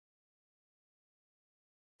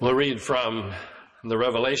We'll read from the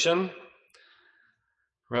Revelation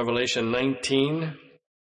 19,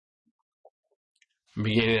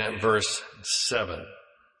 beginning at verse 7.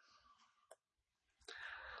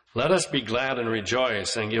 Let us be glad and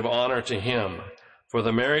rejoice and give honor to him, for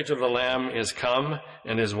the marriage of the Lamb is come,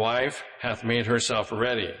 and his wife hath made herself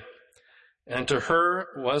ready. And to her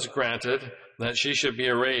was granted that she should be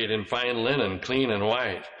arrayed in fine linen, clean and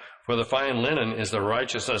white, for the fine linen is the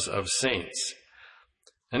righteousness of saints.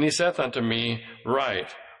 And he saith unto me,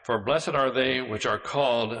 Write, for blessed are they which are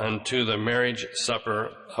called unto the marriage supper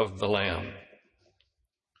of the Lamb.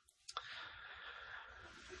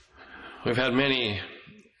 We've had many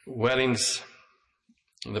weddings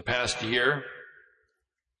in the past year,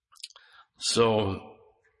 so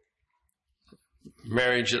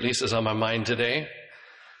marriage at least is on my mind today,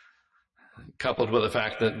 coupled with the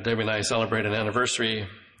fact that Debbie and I celebrate an anniversary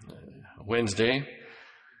Wednesday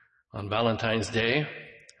on Valentine's Day.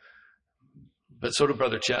 But so do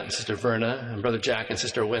Brother Chet and Sister Verna, and Brother Jack and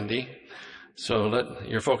Sister Wendy. So let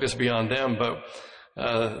your focus be on them. But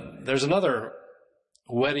there's another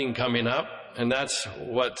wedding coming up, and that's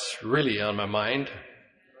what's really on my mind.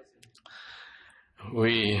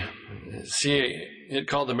 We see it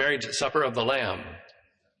called the marriage supper of the Lamb.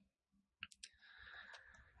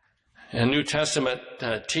 And New Testament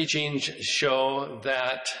teachings show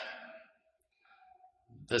that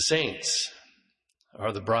the saints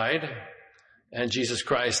are the bride, and Jesus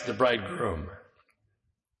Christ, the bridegroom.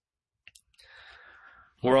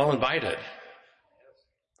 We're all invited.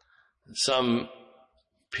 Some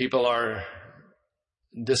people are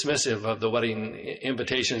dismissive of the wedding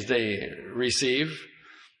invitations they receive.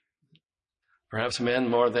 Perhaps men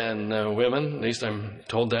more than women, at least I'm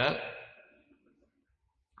told that.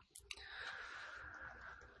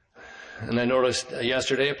 And I noticed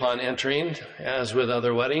yesterday upon entering, as with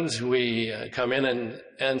other weddings, we come in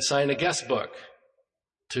and sign a guest book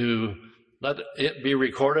to let it be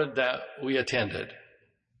recorded that we attended.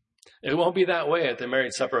 It won't be that way at the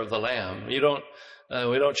marriage supper of the Lamb. We don't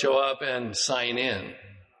show up and sign in.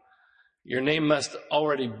 Your name must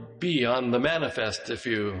already be on the manifest, if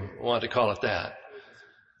you want to call it that.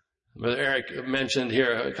 Brother Eric mentioned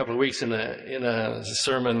here a couple of weeks in a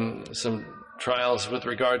sermon some trials with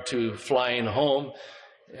regard to flying home.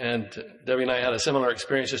 And Debbie and I had a similar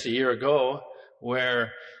experience just a year ago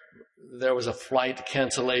where there was a flight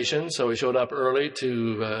cancellation. So we showed up early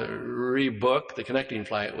to rebook. The connecting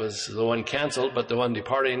flight was the one canceled, but the one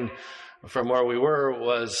departing from where we were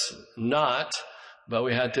was not. But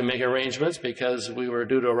we had to make arrangements because we were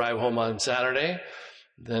due to arrive home on Saturday,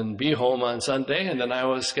 then be home on Sunday, and then I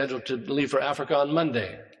was scheduled to leave for Africa on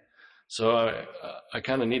Monday. So I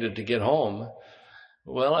kind of needed to get home.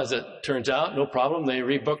 Well, as it turns out, no problem. They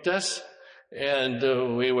rebooked us, and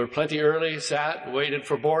we were plenty early, sat, waited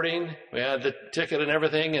for boarding. We had the ticket and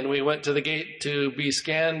everything, and we went to the gate to be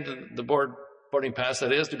scanned, the boarding pass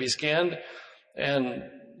that is, to be scanned, and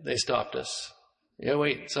they stopped us. Yeah,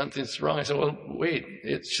 wait, something's wrong. I said, well, wait,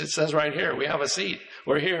 it says right here, we have a seat.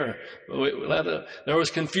 We're here. There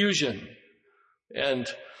was confusion. And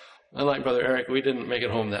unlike Brother Eric, we didn't make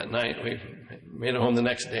it home that night. We made it home the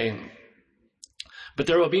next day. But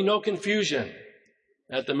there will be no confusion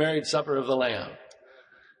at the marriage supper of the Lamb.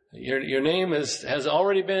 Your name has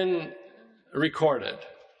already been recorded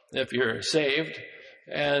if you're saved.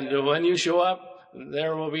 And when you show up,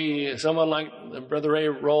 there will be someone like Brother Ray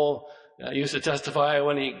Roll used to testify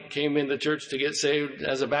when he came into church to get saved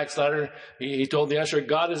as a backslider. He told the usher,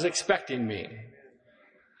 God is expecting me.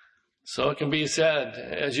 So it can be said,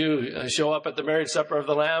 as you show up at the marriage supper of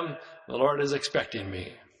the Lamb, the Lord is expecting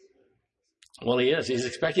me. Well, he is. He's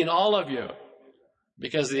expecting all of you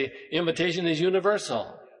because the invitation is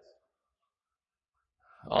universal.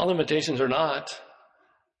 All invitations are not.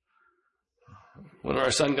 When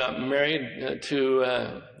our son got married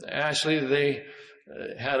to Ashley, they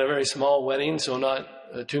had a very small wedding, so not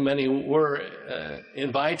too many were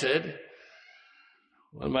invited.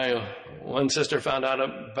 When my one sister found out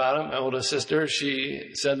about it, my oldest sister,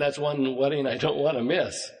 she said, that's one wedding I don't want to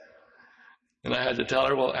miss. And I had to tell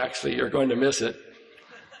her, well, actually, you're going to miss it.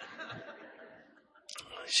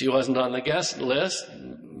 She wasn't on the guest list,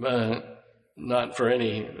 not for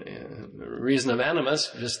any reason of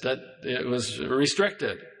animus, just that it was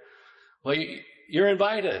restricted. Well, you're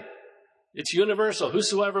invited. It's universal.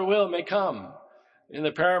 Whosoever will may come. In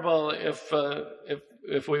the parable,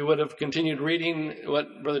 if we would have continued reading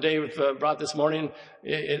what Brother Dave brought this morning,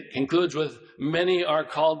 it concludes with, many are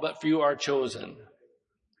called, but few are chosen.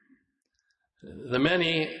 The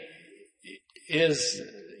many is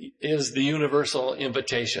the universal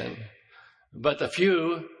invitation, but the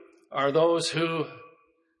few are those who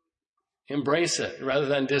embrace it rather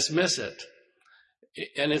than dismiss it.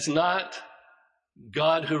 And it's not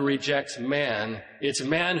God who rejects man. It's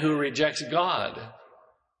man who rejects God.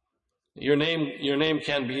 Your name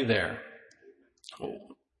can be there.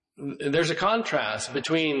 There's a contrast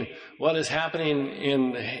between what is happening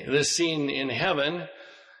in this scene in heaven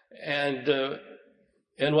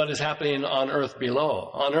and what is happening on earth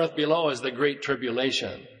below. On earth below is the great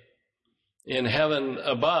tribulation. In heaven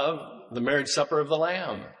above, the marriage supper of the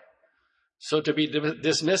Lamb. So to be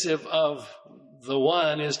dismissive of the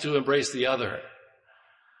one is to embrace the other.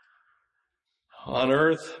 On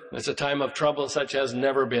earth, it's a time of trouble such as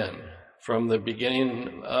never been, from the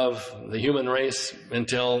beginning of the human race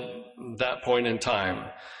until that point in time.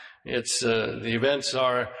 It's the events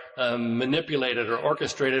are manipulated or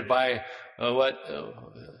orchestrated by what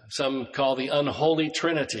some call the unholy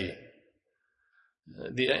Trinity.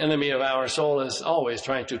 The enemy of our soul is always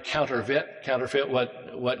trying to counterfeit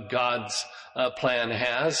what God's plan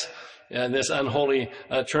has. And this unholy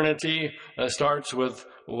Trinity starts with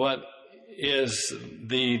what is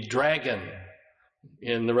the dragon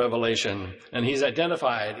in the Revelation. And he's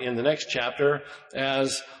identified in the next chapter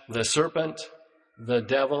as the serpent, the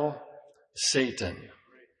devil, Satan.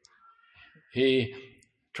 He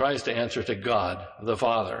tries to answer to God, the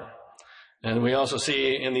Father. And we also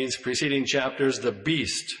see in these preceding chapters the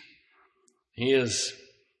beast. He is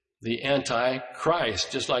the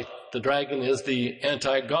anti-Christ, just like the dragon is the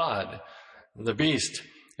anti-God. The beast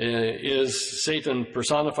is Satan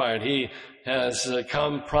personified. He has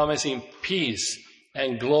come promising peace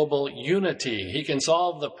and global unity. He can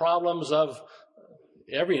solve the problems of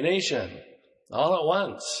every nation all at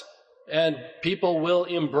once. And people will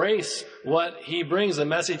embrace what he brings, the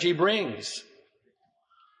message he brings.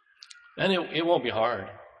 And it won't be hard.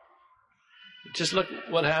 Just look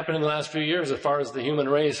what happened in the last few years as far as the human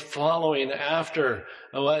race following after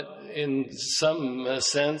what in some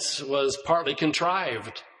sense was partly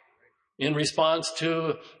contrived in response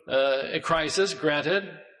to a crisis, granted,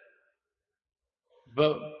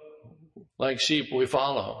 but like sheep we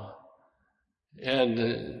follow. And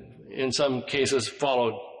in some cases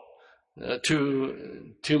followed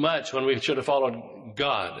too much when we should have followed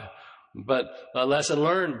God. But a lesson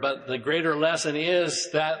learned, but the greater lesson is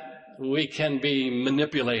that we can be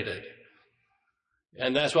manipulated.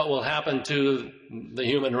 And that's what will happen to the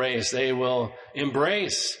human race. They will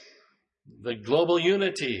embrace the global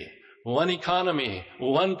unity, one economy,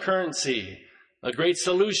 one currency, a great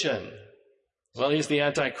solution. Well, he's the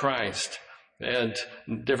Antichrist. And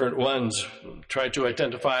different ones try to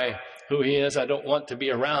identify who he is. I don't want to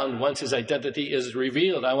be around once his identity is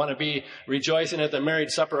revealed. I want to be rejoicing at the marriage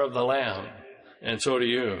supper of the Lamb. And so do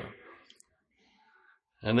you.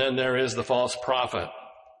 And then there is the false prophet.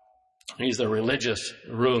 He's the religious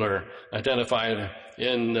ruler identified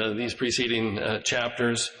in these preceding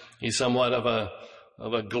chapters. He's somewhat of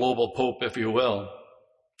a global pope, if you will.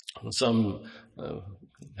 Some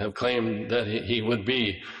have claimed that he would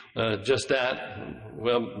be just that.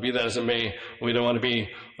 Well, be that as it may, we don't want to be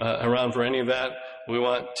around for any of that. We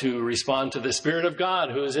want to respond to the Spirit of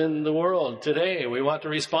God who is in the world today. We want to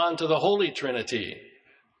respond to the Holy Trinity.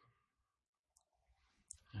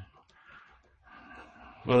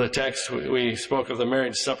 Well, the text, we spoke of the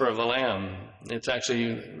marriage supper of the Lamb. It's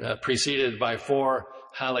actually preceded by 4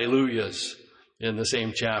 hallelujahs in the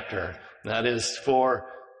same chapter. That is 4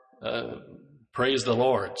 praise the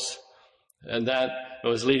Lord's. And that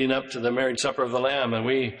was leading up to the marriage supper of the Lamb. And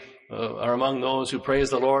we are among those who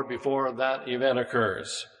praise the Lord before that event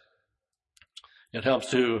occurs. It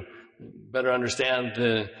helps to better understand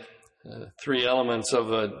the 3 elements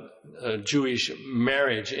of a Jewish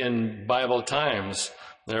marriage in Bible times.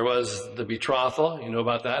 There was the betrothal, you know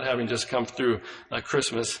about that, having just come through a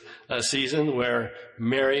Christmas season where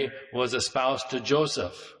Mary was espoused to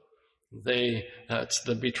Joseph. That's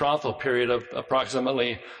the betrothal period of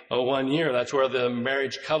approximately 1 year. That's where the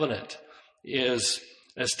marriage covenant is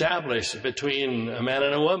established between a man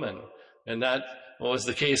and a woman. And that was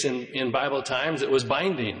the case in Bible times. It was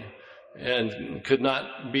binding and could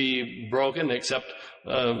not be broken except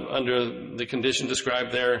under the condition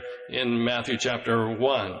described there in Matthew chapter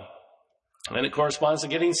 1. And it corresponds to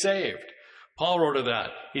getting saved. Paul wrote of that.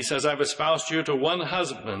 He says, I've espoused you to one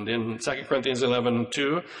husband in 2 Corinthians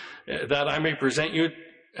 11:2, that I may present you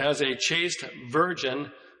as a chaste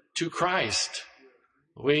virgin to Christ.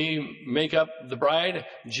 We make up the bride.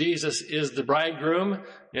 Jesus is the bridegroom.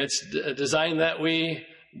 It's designed that we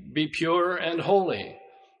be pure and holy.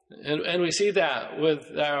 And we see that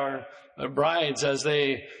with our brides as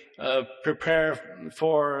they prepare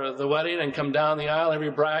for the wedding and come down the aisle.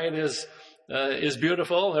 Every bride is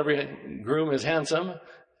beautiful. Every groom is handsome.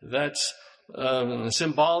 That's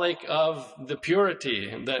symbolic of the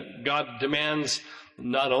purity that God demands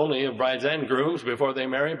not only of brides and grooms before they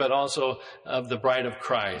marry, but also of the bride of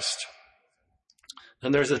Christ.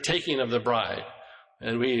 And there's a taking of the bride.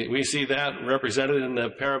 And we see that represented in the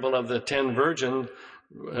parable of the 10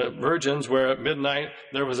 virgins, where at midnight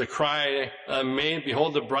there was a cry made,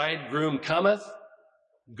 "Behold, the bridegroom cometh,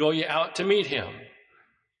 go ye out to meet him."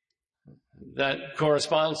 That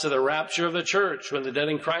corresponds to the rapture of the church, when the dead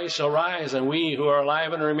in Christ shall rise, and we who are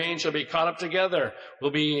alive and remain shall be caught up together.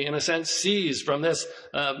 We'll be, in a sense, seized from this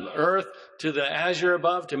earth to the azure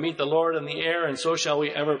above to meet the Lord in the air, and so shall we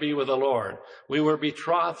ever be with the Lord. We were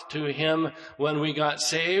betrothed to him when we got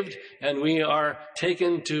saved, and we are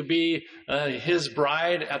taken to be his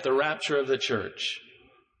bride at the rapture of the church.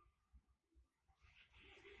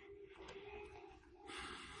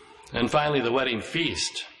 And finally, the wedding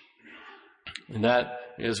feast. And that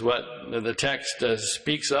is what the text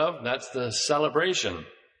speaks of. That's the celebration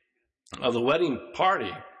of the wedding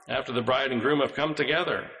party after the bride and groom have come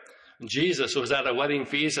together. Jesus was at a wedding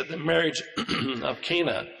feast at the marriage of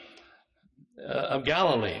Cana of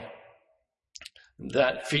Galilee.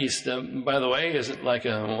 That feast, by the way, isn't like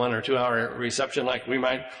a 1 or 2 hour reception like we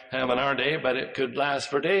might have in our day, but it could last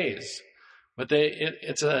for days. But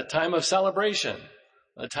it's a time of celebration,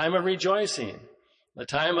 a time of rejoicing, a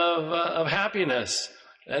time of happiness.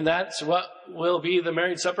 And that's what will be the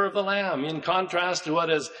marriage supper of the Lamb, in contrast to what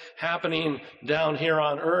is happening down here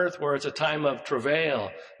on earth, where it's a time of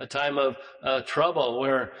travail, a time of trouble,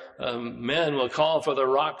 where men will call for the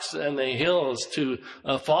rocks and the hills to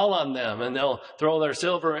fall on them, and they'll throw their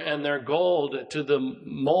silver and their gold to the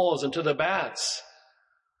moles and to the bats.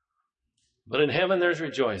 But in heaven there's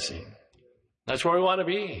rejoicing. That's where we want to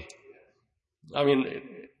be. I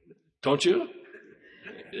mean, don't you?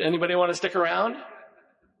 Anybody want to stick around?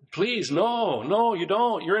 Please, no, you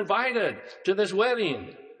don't. You're invited to this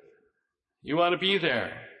wedding. You want to be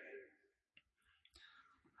there.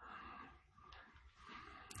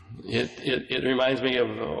 It reminds me of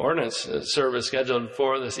ordinance service scheduled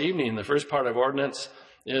for this evening. The first part of ordinance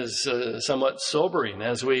is somewhat sobering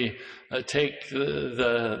as we take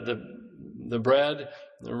the bread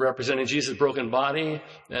representing Jesus' broken body,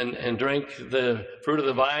 and drink the fruit of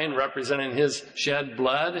the vine representing his shed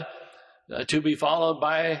blood, to be followed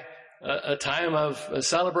by a time of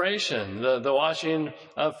celebration, the washing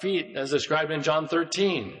of feet as described in John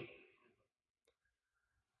 13.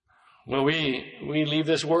 When we leave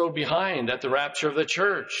this world behind at the rapture of the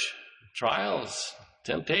church, trials,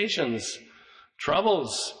 temptations,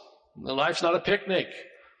 troubles. Life's not a picnic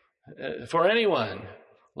for anyone.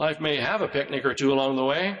 Life may have a picnic or two along the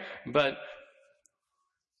way, but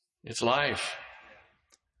it's life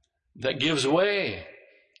that gives way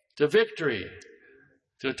to victory,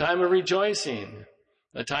 to a time of rejoicing,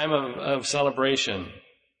 a time of celebration.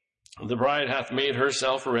 The bride hath made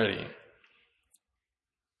herself ready.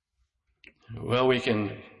 Well,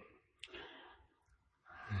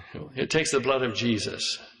 it takes the blood of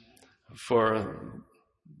Jesus for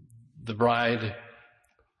the bride,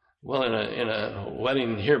 well, in a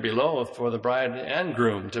wedding here below, for the bride and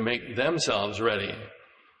groom to make themselves ready.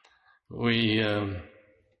 We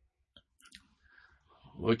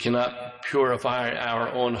cannot purify our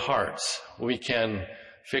own hearts. We can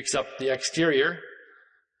fix up the exterior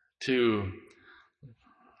to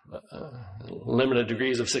limited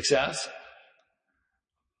degrees of success,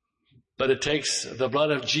 but it takes the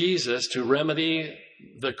blood of Jesus to remedy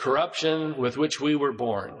the corruption with which we were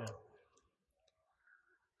born.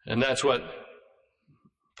 And that's what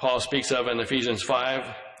Paul speaks of in Ephesians 5.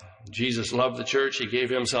 Jesus loved the church. He gave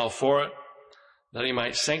himself for it, that he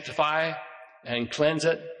might sanctify and cleanse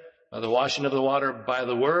it by the washing of the water by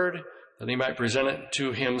the word, that he might present it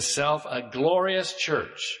to himself a glorious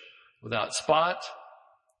church without spot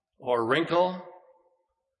or wrinkle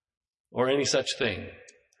or any such thing.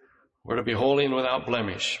 We're to be holy and without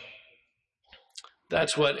blemish.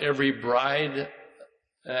 That's what how every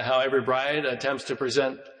bride attempts to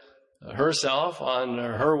present herself on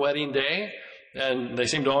her wedding day, and they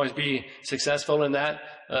seem to always be successful in that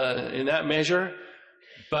measure.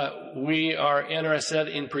 But we are interested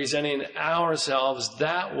in presenting ourselves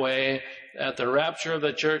that way at the rapture of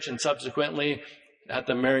the church and subsequently at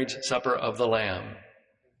the marriage supper of the Lamb.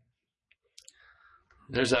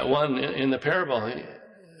 There's that one in the parable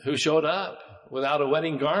who showed up without a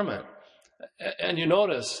wedding garment. And you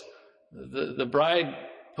notice the bride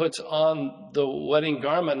puts on the wedding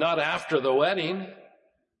garment not after the wedding,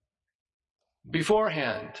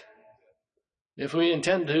 beforehand. If we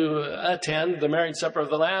intend to attend the marriage supper of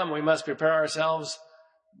the Lamb, we must prepare ourselves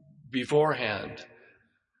beforehand.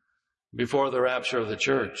 before the rapture of the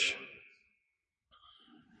church.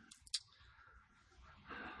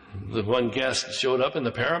 The one guest showed up in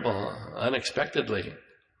the parable unexpectedly.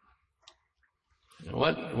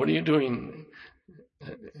 What are you doing?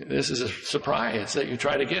 This is a surprise that you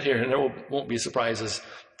try to get here, and there won't be surprises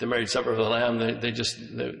at the marriage supper of the Lamb.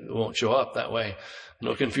 They won't show up that way.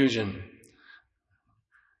 No confusion.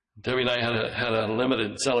 Debbie and I had a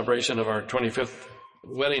limited celebration of our 25th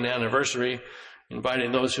wedding anniversary,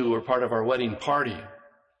 inviting those who were part of our wedding party.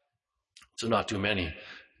 So not too many,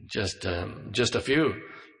 just a few.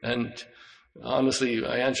 And honestly,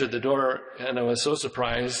 I answered the door, and I was so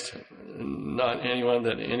surprised. Not anyone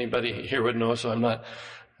that anybody here would know, so I'm not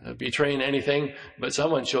betraying anything. But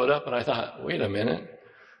someone showed up, and I thought, wait a minute.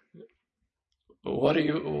 What are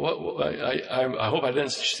you? I hope I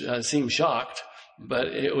didn't seem shocked, but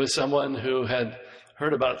it was someone who had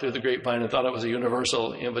heard about it through the grapevine and thought it was a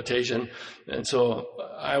universal invitation. And so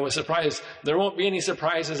I was surprised. There won't be any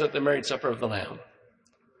surprises at the marriage supper of the Lamb.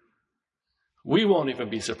 We won't even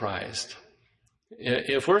be surprised.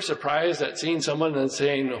 If we're surprised at seeing someone and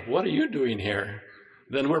saying, what are you doing here?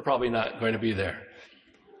 Then we're probably not going to be there.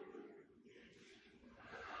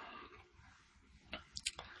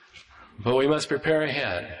 But we must prepare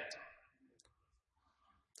ahead.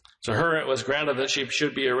 To her it was granted that she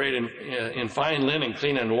should be arrayed in fine linen,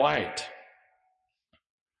 clean and white.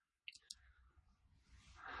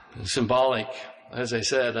 Symbolic, as I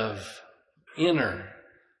said, of inner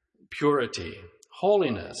purity,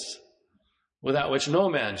 holiness, without which no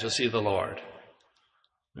man shall see the Lord.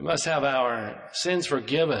 We must have our sins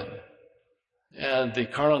forgiven and the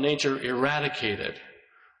carnal nature eradicated,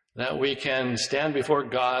 that we can stand before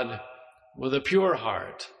God with a pure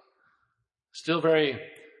heart, still very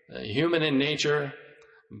human in nature,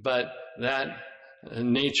 but that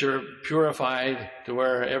nature purified to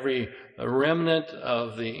where every remnant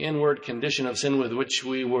of the inward condition of sin with which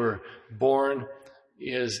we were born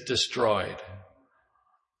is destroyed.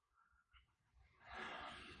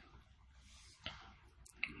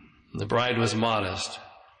 The bride was modest.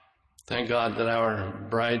 Thank God that our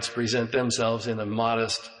brides present themselves in a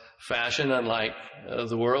modest fashion, unlike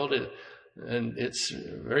the world. And it's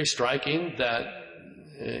very striking that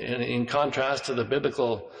in contrast to the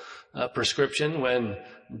biblical prescription, when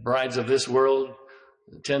brides of this world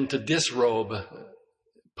tend to disrobe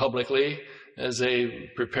publicly as they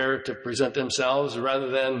prepare to present themselves rather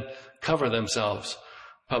than cover themselves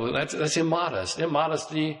publicly. That's immodest.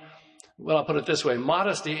 Immodesty, well, I'll put it this way,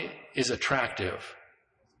 modesty is attractive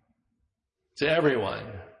to everyone.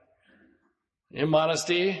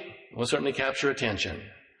 Immodesty will certainly capture attention,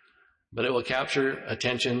 but it will capture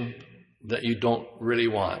attention that you don't really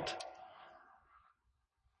want.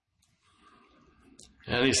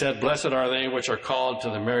 And he said, blessed are they which are called to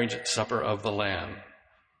the marriage supper of the Lamb.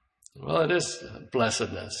 Well, it is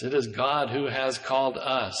blessedness. It is God who has called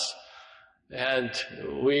us. And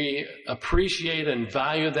we appreciate and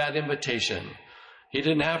value that invitation. He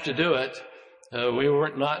didn't have to do it. We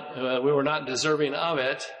were not deserving of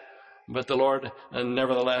it, but the Lord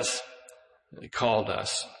nevertheless called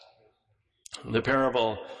us. The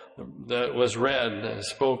parable that was read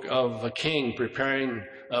spoke of a king preparing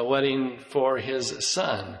a wedding for his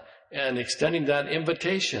son and extending that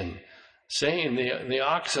invitation, saying the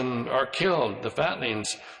oxen are killed, the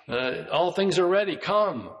fatlings, all things are ready,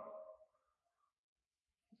 come.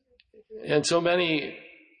 And so many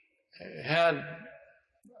had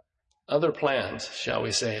other plans, shall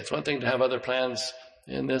we say. It's one thing to have other plans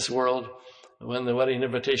in this world when the wedding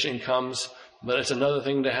invitation comes, but it's another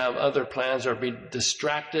thing to have other plans or be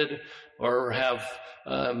distracted or have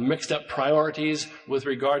mixed up priorities with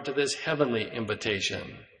regard to this heavenly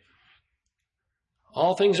invitation.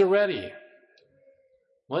 All things are ready.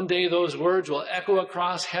 One day those words will echo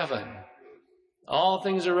across heaven. All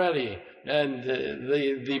things are ready. And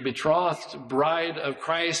the betrothed bride of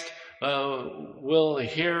Christ will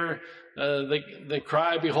hear the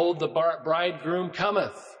cry, behold, the bridegroom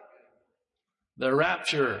cometh. The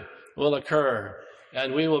rapture will occur,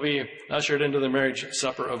 and we will be ushered into the marriage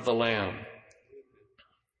supper of the Lamb.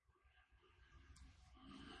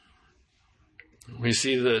 We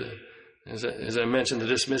see as I mentioned, the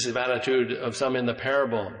dismissive attitude of some in the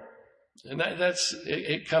parable. And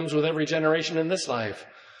it comes with every generation in this life.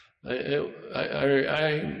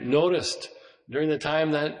 I noticed during the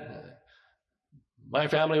time that my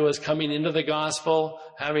family was coming into the gospel,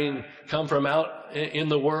 having come from out in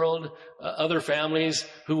the world, other families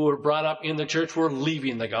who were brought up in the church were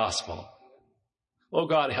leaving the gospel. Oh,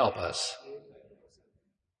 God, help us.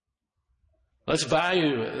 Let's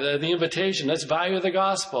value the invitation. Let's value the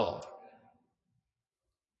gospel.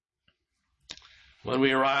 When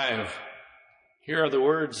we arrive, here are the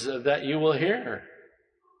words that you will hear.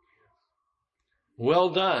 Well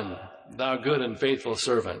done, thou good and faithful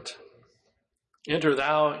servant. Enter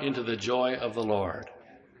thou into the joy of the Lord.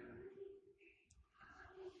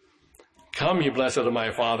 Come, ye blessed of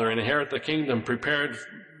my Father, and inherit the kingdom prepared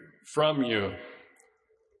for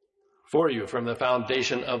you from the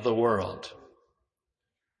foundation of the world.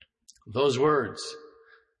 Those words,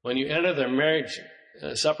 when you enter the marriage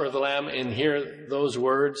supper of the Lamb and hear those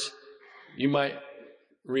words, you might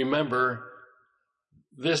remember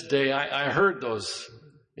this day I heard those.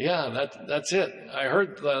 Yeah, that's it. I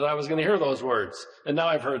heard that I was going to hear those words, and now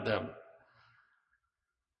I've heard them.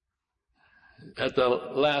 At the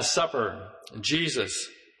Last Supper, Jesus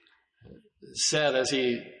said as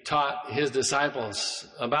he taught his disciples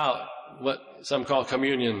about what some call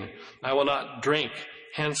communion, I will not drink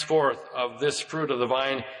henceforth of this fruit of the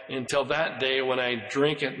vine until that day when I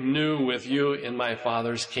drink it new with you in my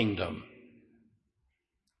Father's kingdom.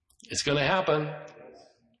 It's going to happen.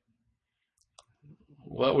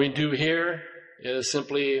 What we do here is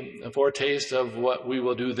simply a foretaste of what we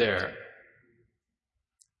will do there.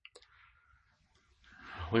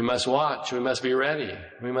 We must watch. We must be ready.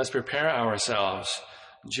 We must prepare ourselves.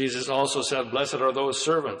 Jesus also said, blessed are those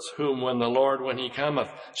servants whom when he cometh,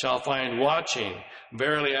 shall find watching.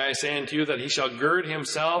 Verily I say unto you that he shall gird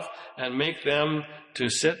himself and make them to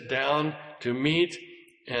sit down to meat,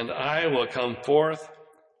 and I will come forth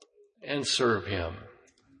and serve him.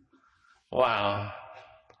 Wow.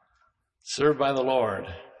 Served by the Lord.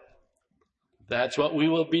 That's what we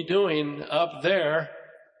will be doing up there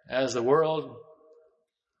as the world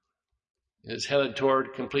is headed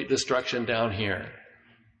toward complete destruction down here.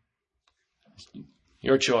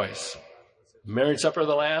 Your choice. Marriage supper of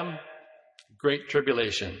the Lamb, great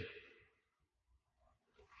tribulation.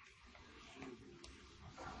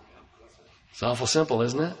 It's awful simple,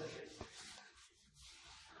 isn't it?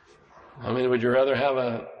 I mean, would you rather have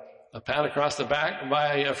a pat across the back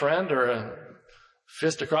by a friend or a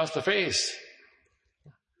fist across the face?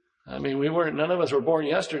 I mean, none of us were born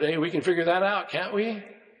yesterday. We can figure that out, can't we?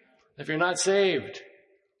 If you're not saved,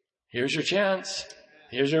 here's your chance.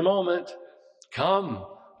 Here's your moment. Come.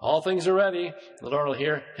 All things are ready. The Lord will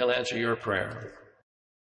hear. He'll answer your prayer.